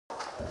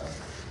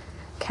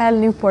Cal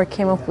Newport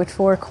came up with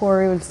 4 core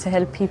rules to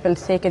help people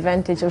to take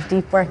advantage of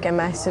deep work and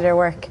master their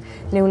work.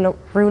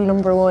 Rule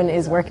number 1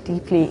 is work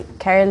deeply.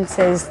 Carl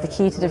says the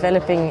key to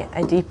developing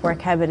a deep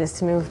work habit is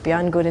to move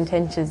beyond good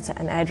intentions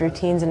and add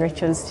routines and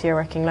rituals to your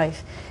working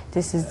life.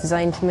 This is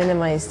designed to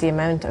minimise the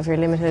amount of your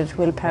limited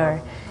willpower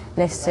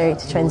necessary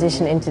to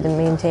transition into and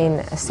maintain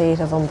a state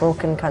of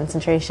unbroken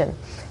concentration.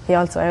 He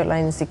also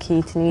outlines the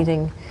key to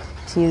needing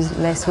to use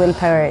less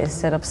willpower is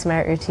set up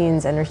smart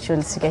routines and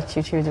rituals to get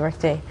you through the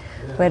workday,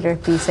 whether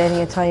it be setting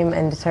a time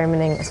and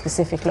determining a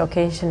specific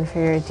location for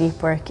your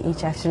deep work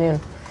each afternoon.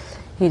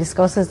 He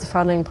discusses the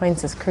following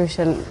points as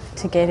crucial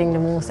to getting the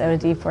most out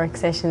of deep work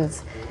sessions.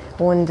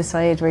 1,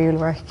 decide where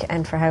you'll work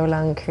and for how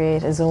long.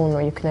 Create a zone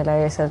where you can allow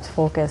yourself to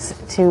focus.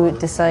 2,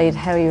 decide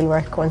how you'll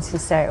work once you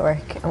start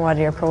work and what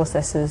are your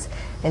processes.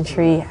 And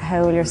 3,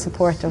 how will your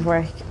supportive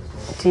work?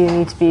 Do you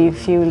need to be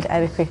fueled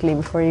adequately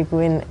before you go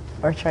in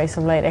or try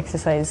some light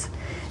exercise?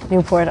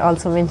 Newport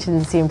also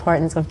mentions the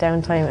importance of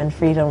downtime and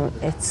freedom.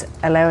 It's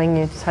allowing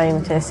you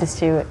time to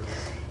assist you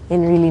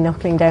in really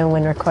knuckling down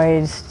when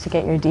required to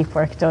get your deep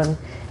work done.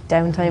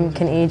 Downtime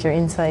can aid your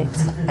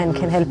insights and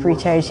can help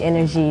recharge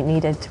energy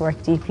needed to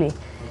work deeply.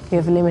 You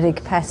have a limited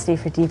capacity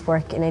for deep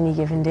work in any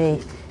given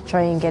day.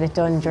 Try and get it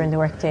done during the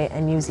workday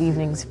and use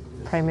evenings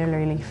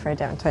primarily for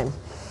downtime.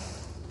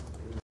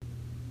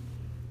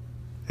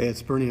 Hey,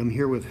 it's Bernie. I'm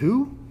here with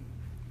who?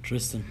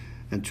 Tristan.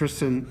 And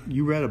Tristan,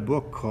 you read a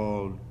book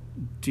called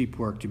Deep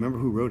Work. Do you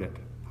remember who wrote it?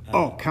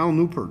 Cal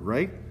Newport,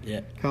 right?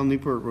 Yeah. Cal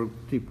Newport wrote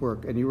Deep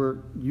Work, and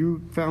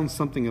you found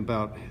something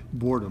about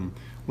boredom.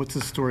 What's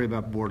his story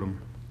about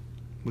boredom?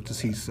 What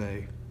does he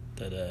say?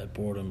 That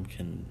boredom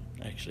can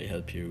actually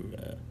help you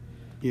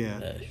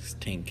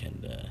think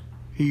and...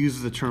 he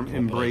uses the term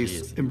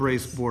embrace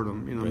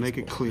boredom. Make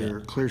it clear,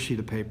 yeah. Clear sheet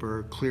of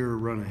paper, clear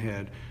run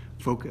ahead,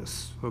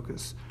 focus.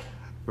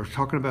 We're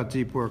talking about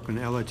deep work on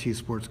LIT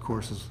sports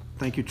courses.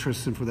 Thank you,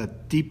 Tristan, for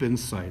that deep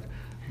insight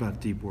about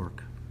deep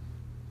work.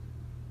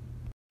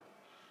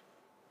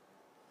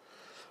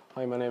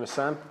 Hi, my name is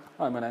Sam.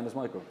 Hi, my name is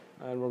Michael.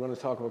 And we're going to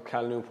talk about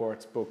Cal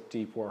Newport's book,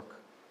 Deep Work.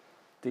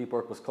 Deep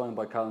work was coined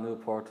by Cal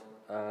Newport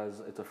as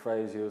it's a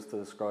phrase used to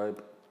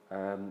describe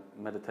a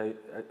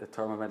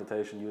term of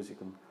meditation used. You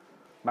can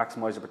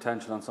maximise your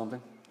potential on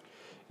something.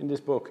 In this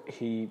book,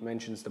 he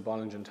mentions the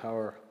Bollingen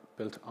Tower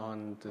built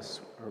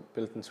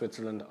in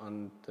Switzerland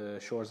on the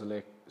shores of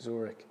Lake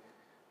Zurich.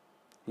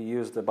 He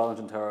used the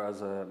Bollingen Tower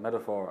as a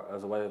metaphor,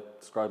 as a way of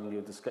describing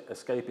you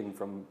escaping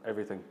from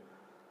everything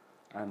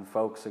and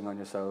focusing on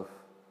yourself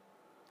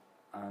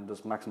and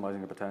just maximising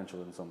your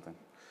potential in something.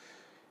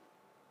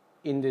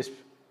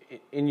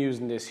 In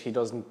using this, he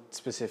doesn't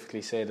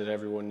specifically say that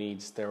everyone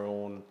needs their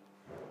own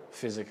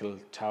physical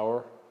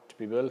tower to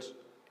be built.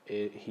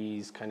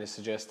 He's kind of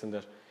suggesting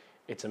that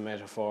it's a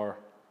metaphor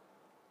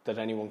that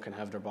anyone can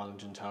have their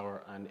Bollingen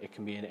Tower, and it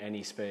can be in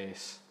any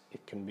space.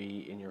 It can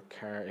be in your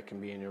car, it can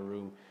be in your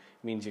room.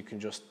 It means you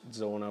can just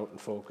zone out and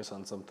focus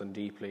on something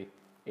deeply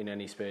in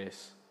any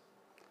space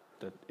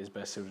that is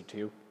best suited to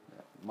you.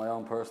 My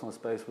own personal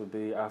space would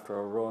be after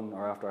a run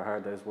or after a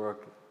hard day's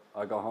work.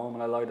 I go home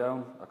and I lie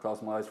down, I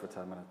close my eyes for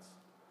 10 minutes.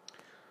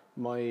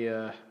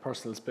 My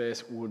personal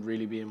space would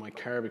really be in my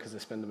car because I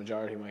spend the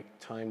majority of my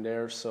time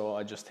there, so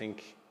I just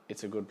think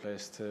it's a good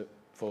place to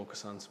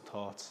focus on some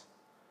thoughts.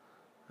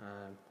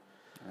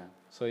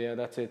 So yeah,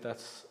 that's it.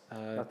 That's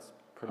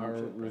our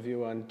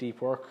review on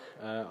Deep Work.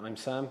 I'm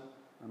Sam.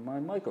 And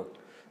I'm Michael.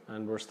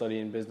 And we're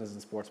studying business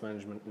and sports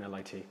management in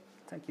LIT.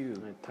 Thank you.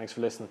 Right, thanks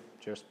for listening.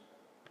 Cheers.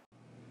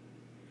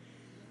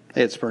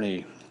 Hey, it's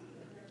Bernie.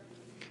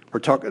 We're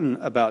talking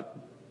about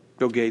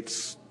Bill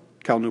Gates,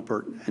 Cal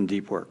Newport, and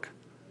Deep Work.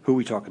 Who are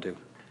we talking to?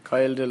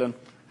 Kyle Dillon.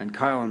 And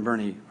Kyle and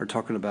Bernie are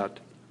talking about,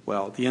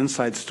 the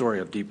inside story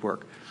of Deep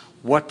Work.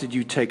 What did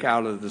you take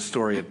out of the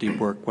story of Deep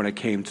Work when it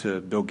came to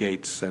Bill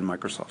Gates and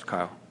Microsoft,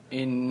 Kyle?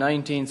 In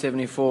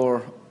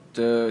 1974,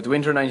 the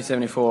winter of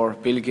 1974,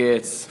 Bill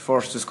Gates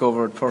first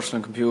discovered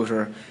personal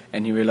computer,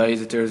 and he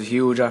realised that there was a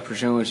huge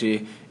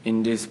opportunity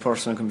in this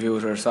personal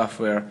computer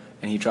software,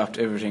 and he dropped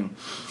everything.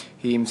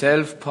 He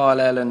himself, Paul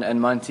Allen and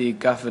Monty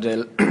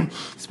Gaffadel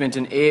spent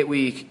an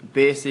 8-week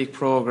basic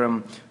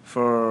program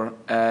for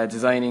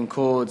designing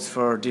codes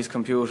for this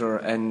computer,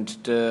 and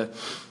the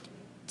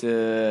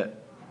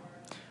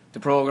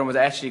program was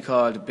actually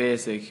called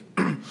BASIC.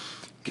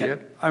 Yeah,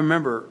 I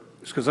remember,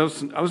 because I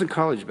was in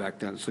college back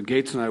then, so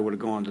Gates and I would have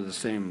gone to the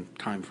same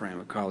time frame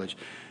of college.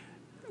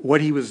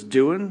 What he was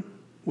doing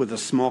with a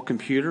small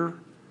computer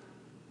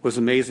was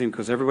amazing,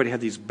 because everybody had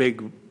these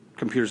big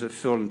computers that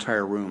filled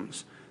entire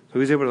rooms. So he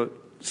was able to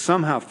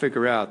somehow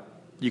figure out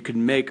you could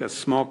make a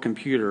small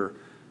computer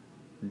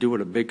do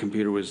what a big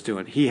computer was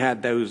doing. He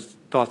had those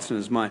thoughts in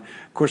his mind.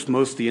 Of course,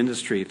 most of the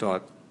industry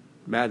thought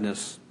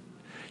madness.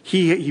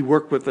 He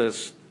worked with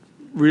this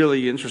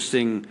really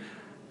interesting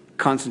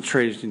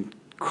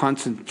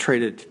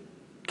concentrated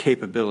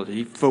capability.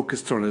 He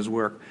focused on his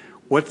work.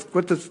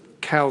 What does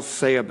Cal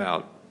say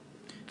about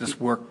this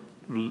work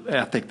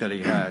ethic that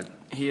he had?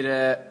 He had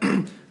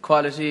a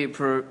quality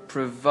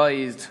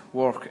provised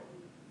work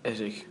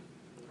ethic.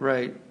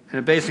 Right. And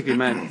it basically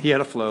meant he had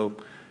a flow.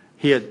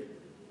 He had,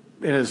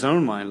 in his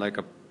own mind, like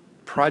a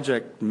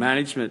project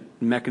management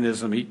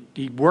mechanism.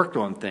 He worked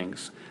on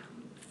things,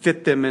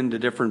 fit them into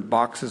different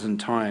boxes and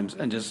times,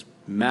 and just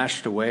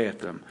mashed away at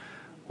them.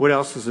 What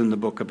else is in the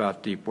book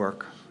about deep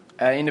work?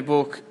 In the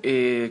book,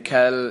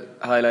 Cal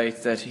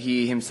highlights that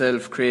he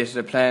himself created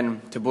a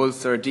plan to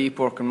bolster deep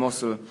work and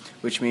muscle,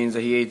 which means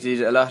that he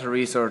did a lot of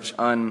research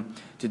on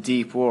the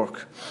deep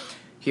work.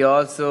 He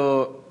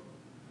also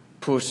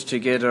put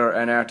together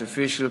an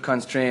artificial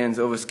constraints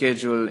of a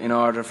schedule in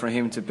order for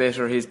him to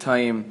better his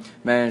time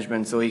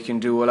management so he can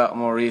do a lot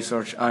more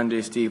research on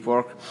this deep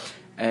work.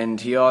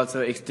 And he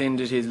also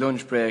extended his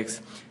lunch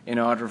breaks in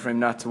order for him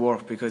not to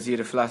work, because he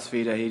had a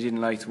philosophy that he didn't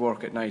like to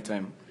work at night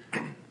time.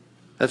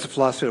 That's a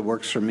philosophy that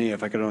works for me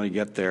if I could only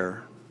get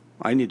there.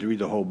 I need to read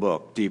the whole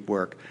book, Deep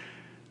Work.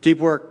 Deep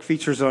Work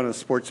features on a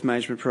sports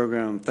management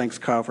program. Thanks,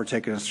 Kyle, for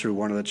taking us through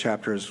one of the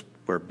chapters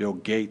where Bill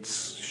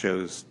Gates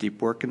shows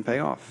deep work can pay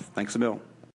off. Thanks a mil.